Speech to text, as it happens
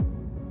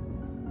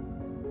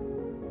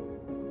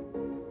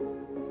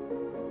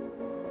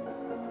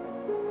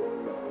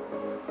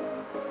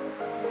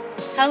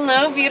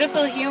Hello,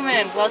 beautiful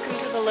human. Welcome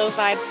to the Low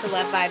Vibes to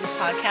Love Vibes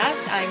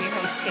podcast. I'm your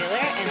host, Taylor,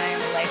 and I am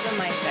a life and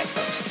mindset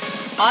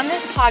coach. On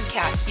this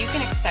podcast, you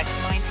can expect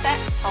mindset,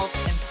 health,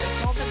 and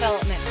personal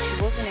development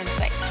tools and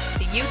insights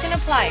that you can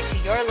apply to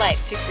your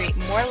life to create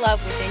more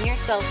love within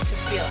yourself to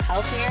feel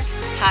healthier,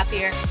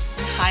 happier,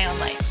 and high on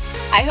life.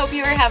 I hope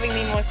you are having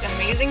the most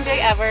amazing day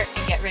ever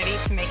and get ready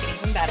to make it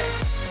even better.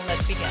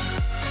 Let's begin.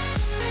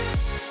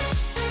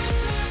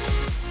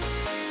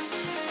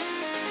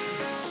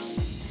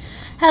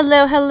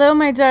 Hello,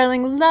 my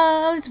darling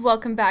loves.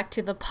 Welcome back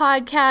to the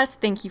podcast.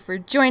 Thank you for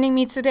joining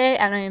me today,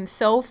 and I am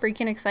so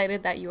freaking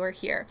excited that you are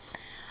here.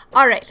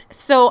 All right,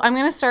 so I'm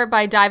going to start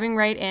by diving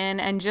right in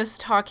and just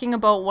talking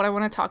about what I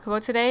want to talk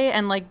about today,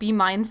 and be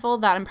mindful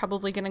that I'm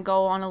probably going to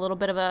go on a little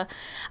bit of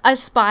a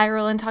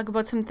spiral and talk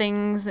about some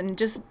things, and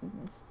just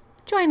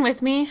join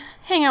with me,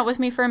 hang out with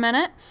me for a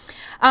minute.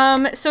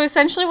 So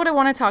essentially what I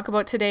want to talk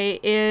about today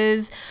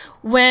is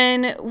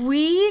when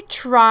we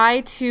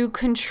try to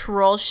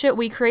control shit,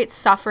 we create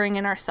suffering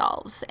in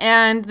ourselves.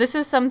 And this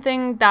is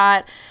something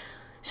that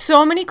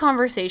so many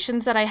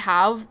conversations that I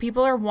have,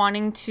 people are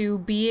wanting to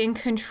be in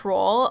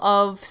control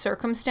of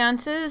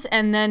circumstances,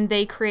 and then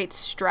they create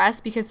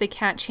stress because they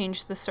can't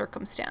change the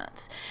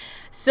circumstance.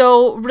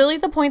 So really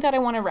the point that I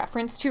want to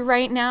reference to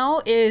right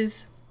now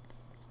is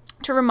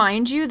to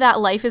remind you that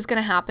life is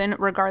going to happen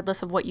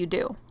regardless of what you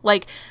do.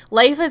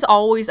 Life is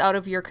always out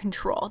of your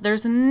control.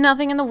 There's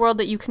nothing in the world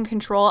that you can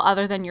control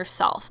other than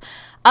yourself.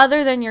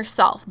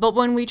 But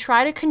when we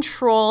try to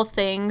control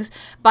things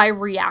by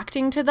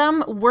reacting to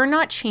them, we're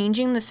not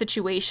changing the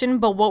situation,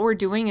 but what we're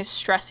doing is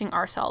stressing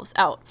ourselves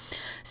out.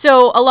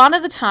 So a lot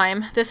of the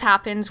time, this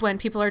happens when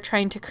people are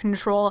trying to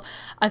control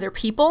other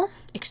people,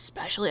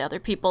 especially other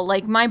people.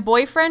 Like, my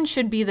boyfriend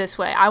should be this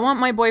way. I want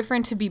my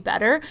boyfriend to be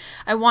better.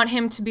 I want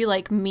him to be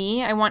like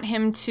me. I want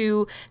him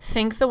to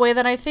think the way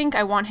that I think.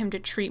 I want him to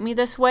treat me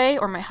this way,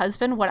 or my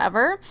husband,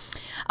 whatever.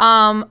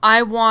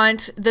 I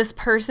want this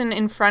person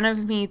in front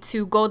of me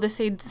to go the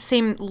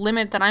same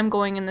limit that I'm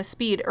going in the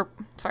speed. Or,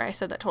 sorry, I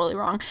said that totally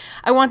wrong.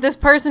 I want this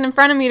person in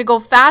front of me to go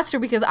faster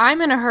because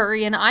I'm in a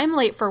hurry and I'm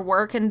late for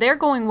work and they're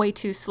going way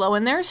too slow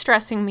and they're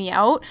stressing me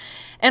out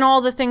and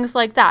all the things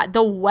like that.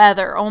 The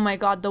weather. Oh my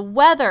God, the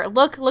weather.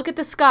 Look at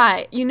the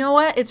sky. You know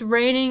what? It's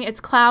raining. It's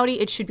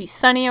cloudy. It should be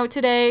sunny out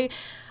today.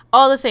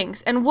 All the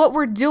things. And what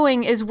we're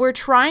doing is we're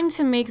trying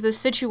to make the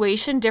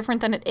situation different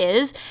than it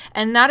is.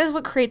 And that is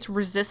what creates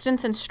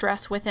resistance and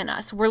stress within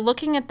us. We're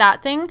looking at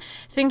that thing,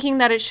 thinking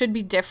that it should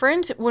be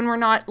different when we're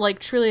not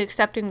truly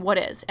accepting what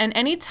is. And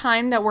any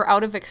time that we're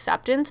out of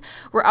acceptance,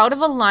 we're out of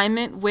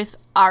alignment with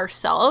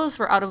ourselves.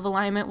 We're out of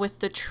alignment with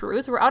the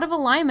truth. We're out of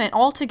alignment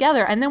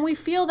altogether. And then we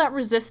feel that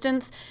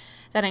resistance,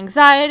 that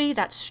anxiety,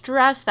 that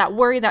stress, that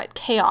worry, that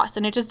chaos.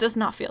 And it just does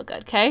not feel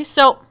good. Okay.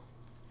 So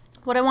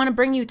what I want to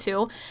bring you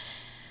to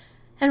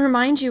and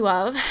remind you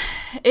of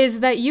is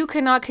that you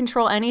cannot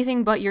control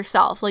anything but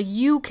yourself.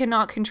 You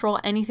cannot control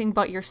anything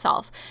but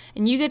yourself.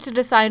 And you get to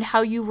decide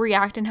how you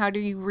react and how do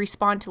you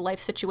respond to life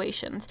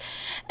situations.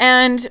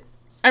 And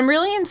I'm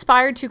really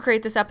inspired to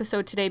create this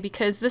episode today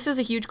because this is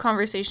a huge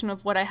conversation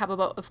of what I have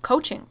of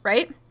coaching,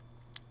 right?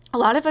 A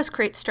lot of us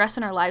create stress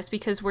in our lives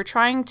because we're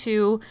trying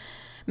to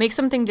make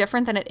something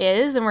different than it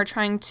is, and we're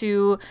trying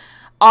to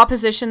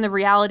opposition the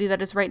reality that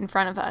is right in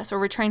front of us, or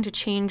we're trying to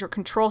change or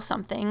control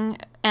something.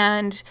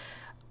 And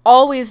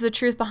always the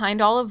truth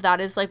behind all of that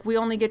is we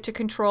only get to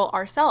control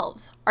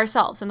ourselves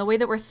and the way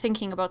that we're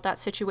thinking about that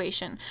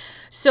situation.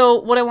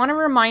 So what I want to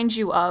remind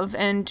you of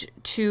and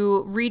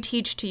to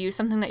reteach to you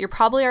something that you're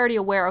probably already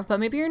aware of, but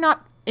maybe you're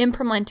not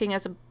implementing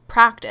as a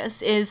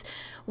practice, is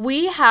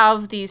we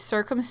have these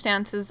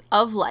circumstances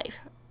of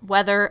life,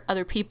 weather,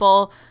 other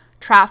people,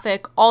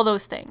 traffic, all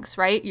those things,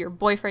 right? Your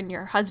boyfriend,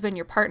 your husband,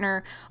 your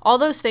partner, all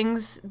those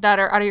things that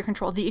are out of your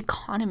control. The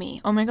economy.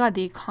 Oh my God,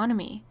 the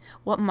economy.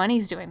 What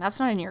money's doing, that's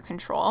not in your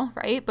control,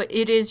 right? But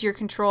it is your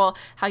control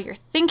how you're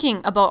thinking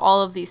about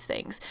all of these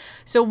things.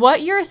 So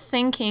what you're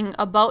thinking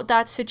about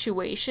that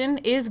situation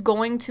is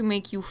going to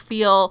make you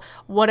feel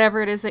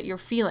whatever it is that you're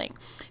feeling.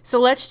 So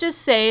let's just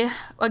say,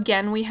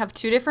 again, we have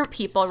two different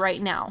people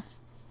right now.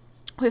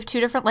 We have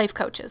two different life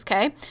coaches,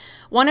 okay?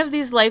 One of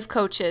these life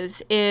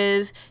coaches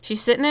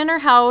she's sitting in her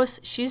house,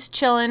 she's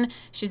chilling,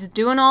 she's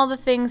doing all the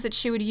things that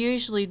she would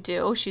usually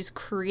do. She's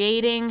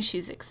creating,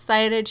 she's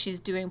excited, she's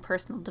doing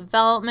personal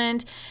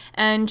development,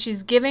 and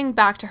she's giving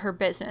back to her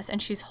business.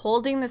 And she's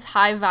holding this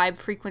high vibe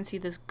frequency,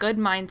 this good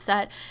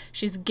mindset.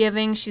 She's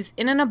giving, she's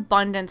in an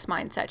abundance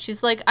mindset.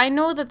 She's like, I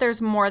know that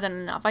there's more than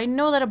enough. I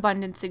know that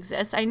abundance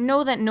exists. I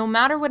know that no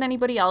matter what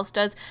anybody else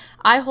does,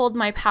 I hold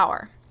my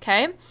power.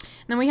 Okay. And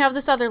then we have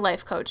this other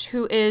life coach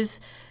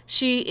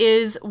she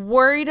is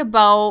worried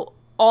about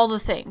all the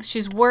things.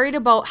 She's worried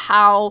about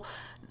how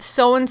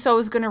so-and-so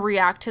is going to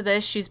react to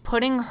this. She's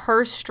putting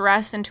her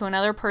stress into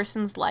another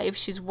person's life.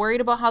 She's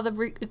worried about how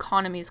the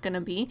economy is going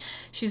to be.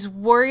 She's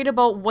worried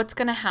about what's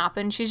going to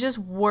happen. She's just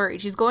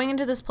worried. She's going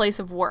into this place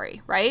of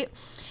worry, right?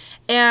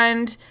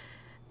 And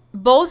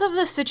both of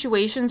the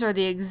situations are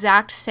the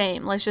exact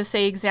same. Let's just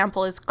say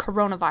example is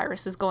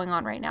coronavirus is going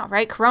on right now,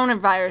 right?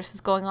 Coronavirus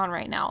is going on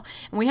right now.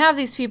 And we have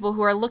these people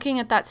who are looking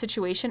at that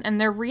situation and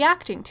they're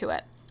reacting to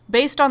it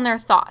based on their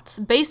thoughts,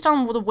 based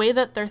on the way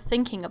that they're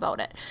thinking about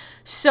it.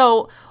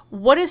 So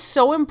what is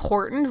so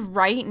important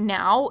right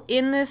now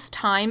in this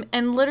time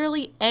and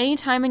literally any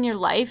time in your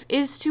life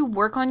is to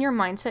work on your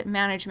mindset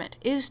management,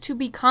 is to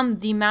become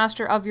the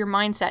master of your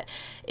mindset,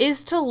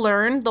 is to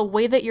learn the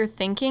way that you're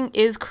thinking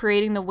is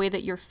creating the way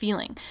that you're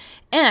feeling.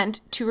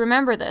 And to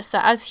remember this,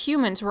 that as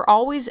humans, we're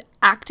always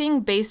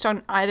acting based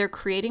on either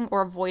creating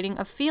or avoiding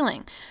a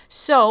feeling.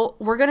 So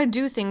we're going to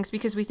do things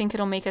because we think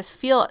it'll make us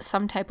feel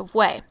some type of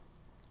way.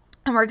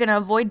 And we're going to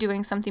avoid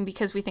doing something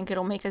because we think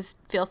it'll make us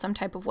feel some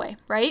type of way,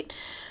 right?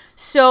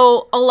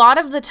 So a lot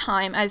of the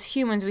time as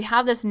humans, we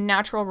have this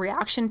natural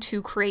reaction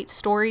to create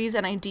stories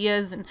and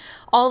ideas and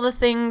all the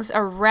things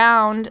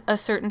around a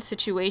certain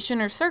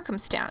situation or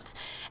circumstance.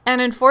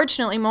 And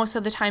unfortunately, most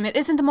of the time, it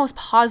isn't the most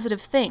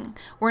positive thing.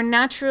 We're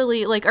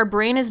naturally, like our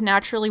brain is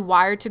naturally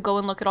wired to go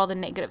and look at all the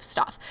negative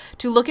stuff,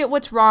 to look at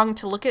what's wrong,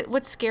 to look at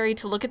what's scary,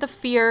 to look at the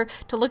fear,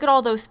 to look at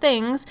all those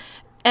things.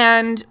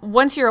 And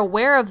once you're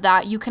aware of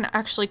that, you can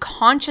actually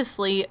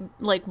consciously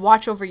like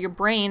watch over your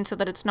brain so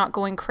that it's not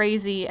going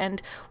crazy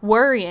and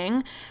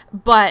worrying.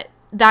 But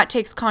that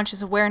takes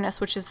conscious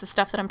awareness, which is the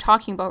stuff that I'm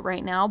talking about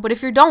right now. But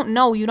if you don't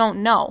know, you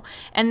don't know.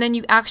 And then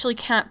you actually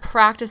can't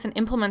practice and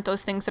implement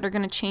those things that are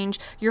going to change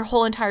your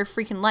whole entire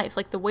freaking life.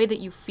 Like the way that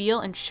you feel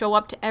and show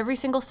up to every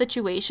single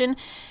situation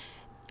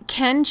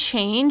can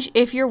change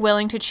if you're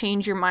willing to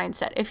change your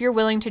mindset, if you're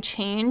willing to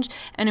change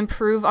and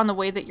improve on the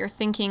way that you're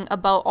thinking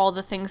about all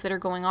the things that are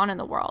going on in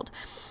the world.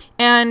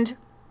 And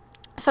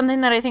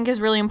something that I think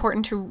is really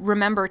important to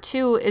remember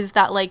too is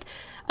that, like,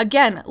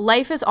 again,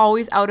 life is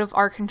always out of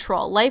our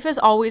control. Life is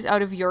always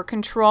out of your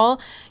control.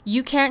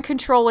 You can't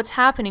control what's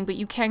happening, but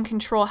you can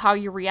control how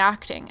you're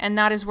reacting. And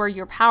that is where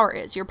your power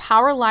is. Your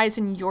power lies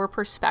in your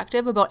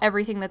perspective about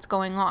everything that's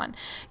going on.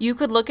 You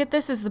could look at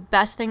this as the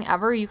best thing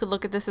ever. You could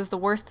look at this as the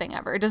worst thing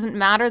ever. It doesn't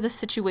matter the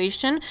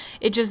situation.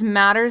 It just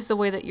matters the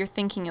way that you're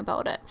thinking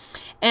about it.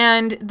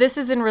 And this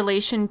is in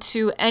relation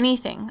to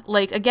anything.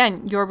 Like,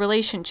 again, your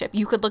relationship.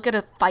 You could look at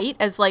a fight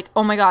as like,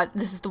 oh my God,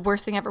 this is the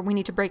worst thing ever. We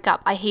need to break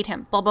up. I hate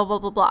him. Blah, blah, blah,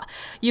 blah, blah.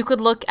 You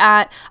could look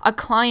at a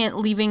client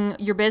leaving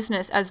your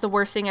business as the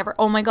worst thing ever.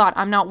 Oh my God,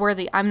 I'm not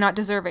worthy. I'm not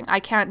deserving.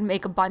 I can't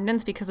make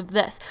abundance because of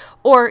this.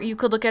 Or you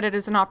could look at it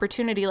as an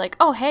opportunity like,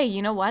 oh, hey,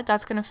 you know what?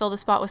 That's going to fill the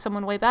spot with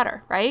someone way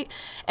better, right?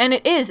 And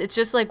it is. It's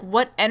just like,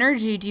 what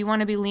energy do you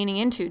want to be leaning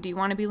into? Do you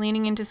want to be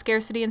leaning into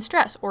scarcity and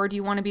stress? Or do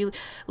you want to be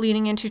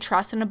leaning into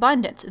trust and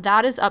abundance?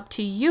 That is up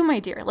to you, my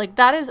dear. Like,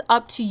 that is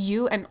up to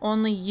you and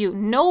only you.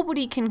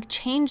 Nobody can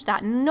change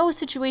that. No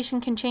situation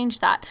can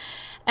change that.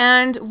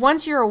 And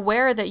once you're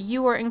aware that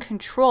you are in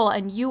control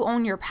and you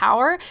own your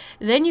power,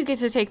 then you get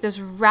to take this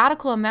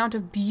radical amount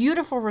of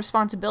beautiful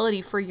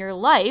responsibility for your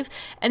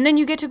life. And then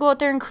you get to go out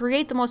there and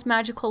create the most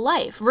magical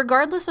life.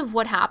 Regardless of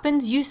what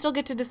happens, you still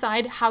get to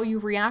decide how you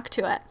react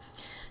to it.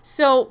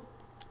 So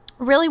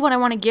really what I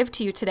want to give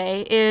to you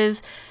today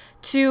is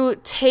to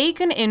take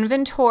an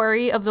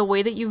inventory of the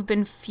way that you've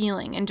been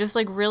feeling and just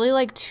like really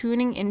like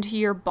tuning into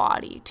your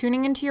body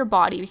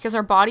because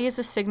our body is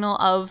a signal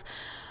of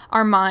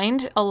our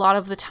mind a lot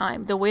of the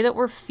time. The way that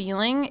we're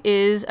feeling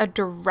is a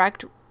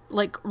direct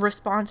like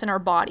response in our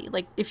body.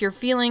 Like if you're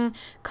feeling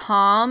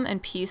calm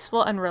and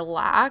peaceful and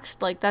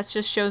relaxed, like that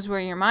just shows where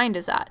your mind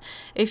is at.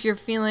 If you're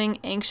feeling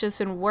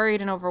anxious and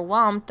worried and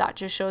overwhelmed, that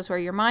just shows where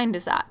your mind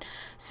is at.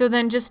 So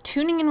then just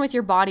tuning in with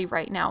your body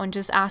right now and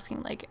just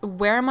asking like,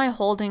 where am I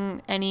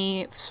holding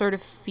any sort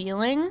of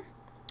feeling?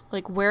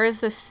 Like where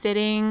is this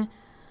sitting?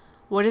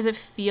 What does it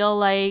feel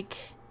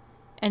like?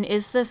 And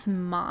is this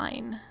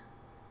mine?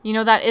 You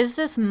know, that is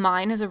this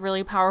mine is a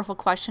really powerful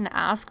question to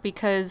ask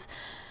because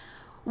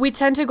we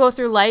tend to go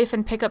through life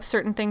and pick up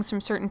certain things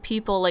from certain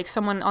people, like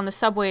someone on the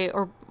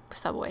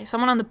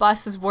someone on the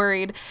bus is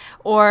worried,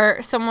 or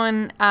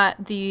someone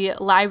at the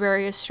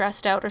library is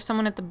stressed out, or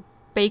someone at the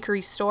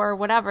bakery store, or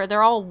whatever.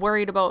 They're all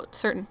worried about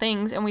certain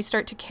things and we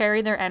start to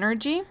carry their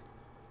energy.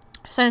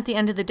 So at the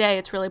end of the day,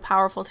 it's really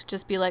powerful to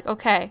just be like,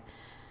 okay,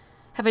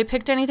 have I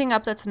picked anything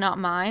up that's not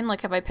mine?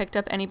 Like, have I picked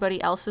up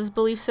anybody else's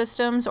belief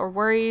systems or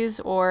worries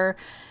or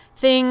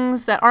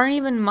things that aren't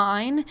even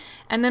mine?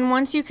 And then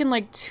once you can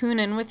like tune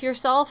in with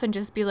yourself and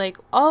just be like,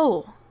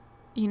 oh,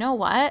 you know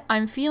what?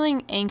 I'm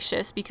feeling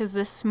anxious because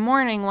this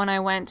morning when I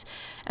went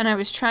and I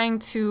was trying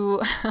to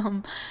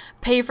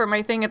pay for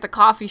my thing at the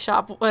coffee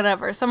shop,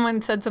 whatever,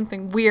 someone said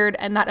something weird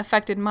and that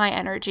affected my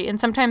energy. And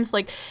sometimes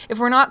like if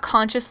we're not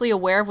consciously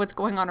aware of what's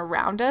going on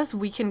around us,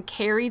 we can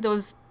carry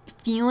those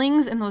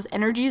feelings and those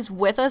energies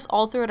with us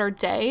all throughout our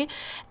day,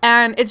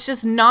 and it's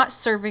just not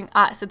serving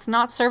us. It's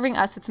not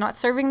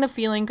serving the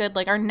feeling good.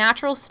 Like our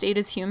natural state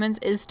as humans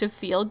is to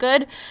feel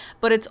good,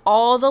 but it's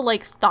all the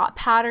like thought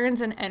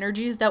patterns and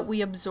energies that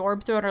we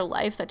absorb throughout our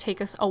life that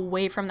take us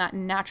away from that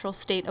natural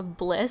state of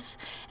bliss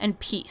and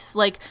peace.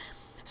 Like,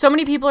 so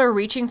many people are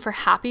reaching for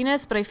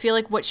happiness, but I feel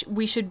like what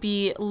we should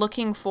be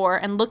looking for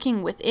and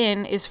looking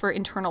within is for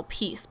internal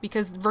peace,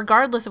 because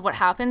regardless of what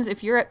happens,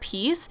 if you're at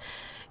peace,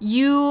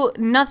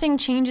 nothing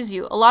changes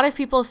you. A lot of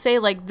people say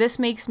like, this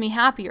makes me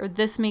happy, or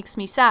this makes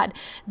me sad.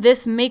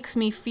 This makes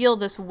me feel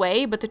this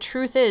way. But the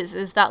truth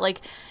is that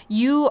like,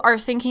 you are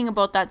thinking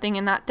about that thing,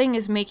 and that thing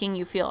is making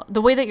you feel,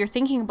 the way that you're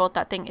thinking about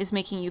that thing is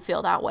making you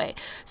feel that way.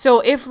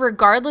 So if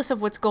regardless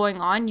of what's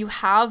going on, you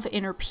have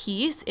inner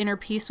peace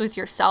with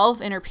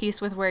yourself, inner peace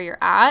with where you're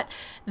at,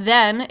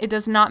 then it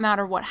does not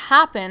matter what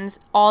happens.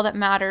 All that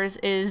matters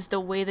is the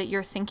way that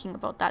you're thinking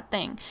about that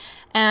thing.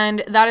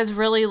 And that is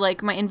really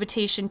like my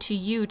invitation to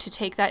you, to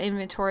take that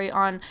inventory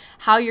on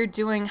how you're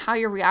doing, how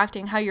you're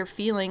reacting, how you're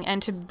feeling,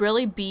 and to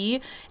really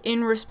be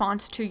in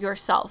response to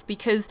yourself,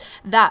 because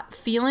that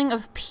feeling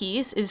of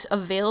peace is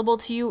available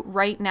to you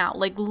right now,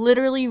 like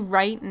literally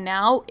right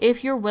now,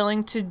 if you're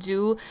willing to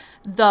do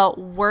the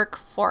work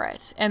for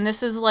it. And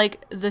this is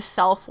like the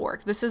self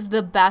work. This is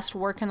the best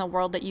work in the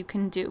world that you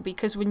can do,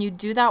 because when you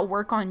do that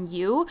work on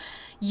you,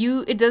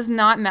 it does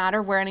not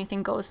matter where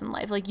anything goes in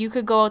life. Like you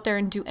could go out there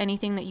and do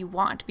anything that you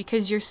want,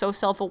 because you're so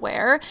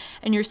self-aware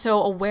and you're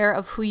so aware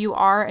of who you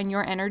are and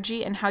your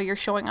energy and how you're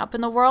showing up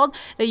in the world,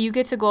 that you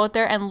get to go out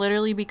there and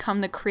literally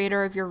become the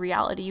creator of your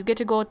reality. You get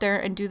to go out there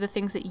and do the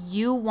things that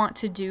you want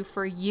to do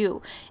for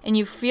you, and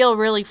you feel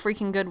really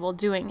freaking good while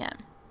doing it.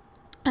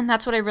 And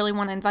that's what I really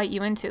want to invite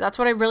you into. That's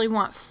what I really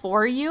want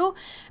for you,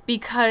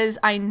 because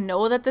I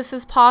know that this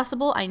is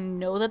possible. I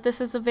know that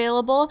this is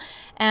available,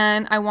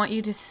 and I want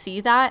you to see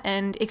that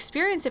and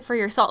experience it for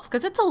yourself,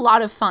 because it's a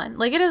lot of fun.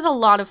 Like, it is a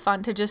lot of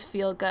fun to just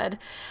feel good.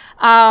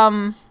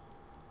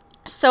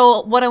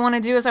 So what I want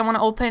to do is I want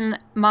to open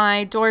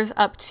my doors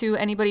up to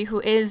anybody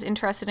who is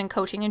interested in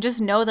coaching, and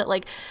just know that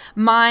like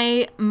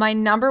my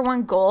number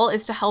one goal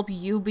is to help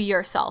you be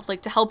yourself,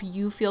 like to help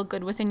you feel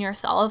good within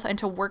yourself, and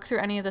to work through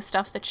any of the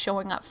stuff that's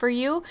showing up for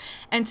you,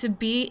 and to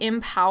be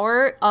in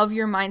power of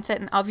your mindset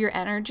and of your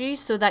energy,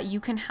 so that you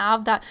can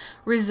have that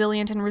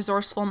resilient and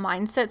resourceful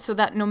mindset, so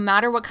that no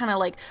matter what kind of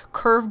like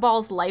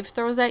curveballs life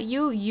throws at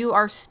you, you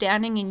are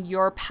standing in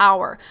your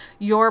power,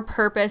 your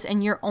purpose,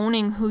 and you're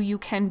owning who you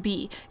can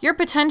be. Your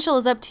potential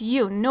is up to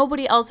you.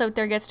 Nobody else out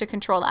there gets to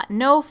control that.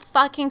 No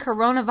fucking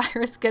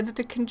coronavirus gets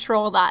to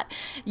control that.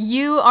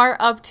 You are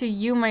up to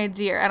you, my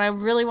dear. And I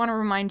really want to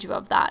remind you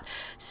of that.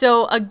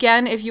 So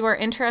again, if you are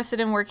interested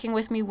in working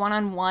with me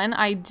one-on-one,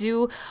 I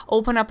do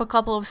open up a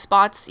couple of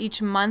spots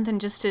each month, and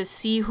just to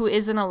see who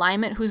is in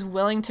alignment, who's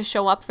willing to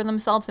show up for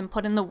themselves and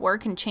put in the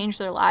work and change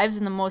their lives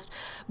in the most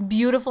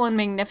beautiful and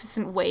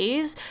magnificent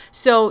ways.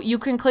 So you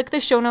can click the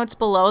show notes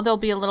below. There'll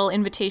be a little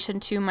invitation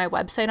to my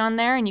website on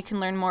there, and you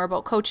can learn more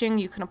about coaching.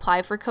 You can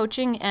apply for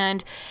coaching,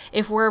 and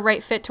if we're a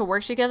right fit to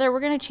work together, we're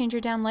going to change your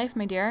damn life,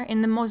 my dear,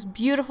 in the most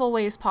beautiful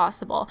ways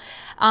possible.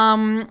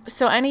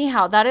 So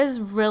anyhow, that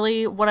is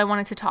really what I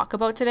wanted to talk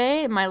about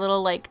today, my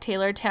little like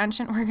Taylor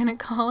tangent, we're going to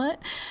call it.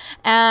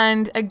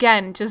 And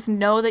again, just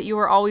know that you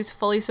are always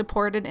fully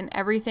supported in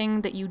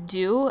everything that you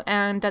do,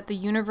 and that the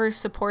universe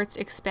supports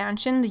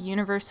expansion, the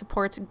universe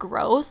supports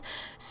growth.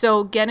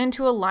 So get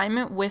into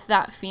alignment with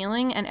that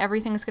feeling, and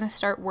everything's going to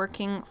start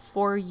working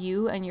for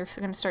you, and you're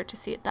going to start to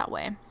see it that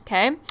way.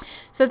 Okay,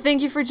 so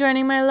thank you for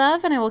joining, my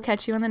love, and I will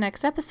catch you on the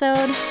next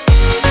episode.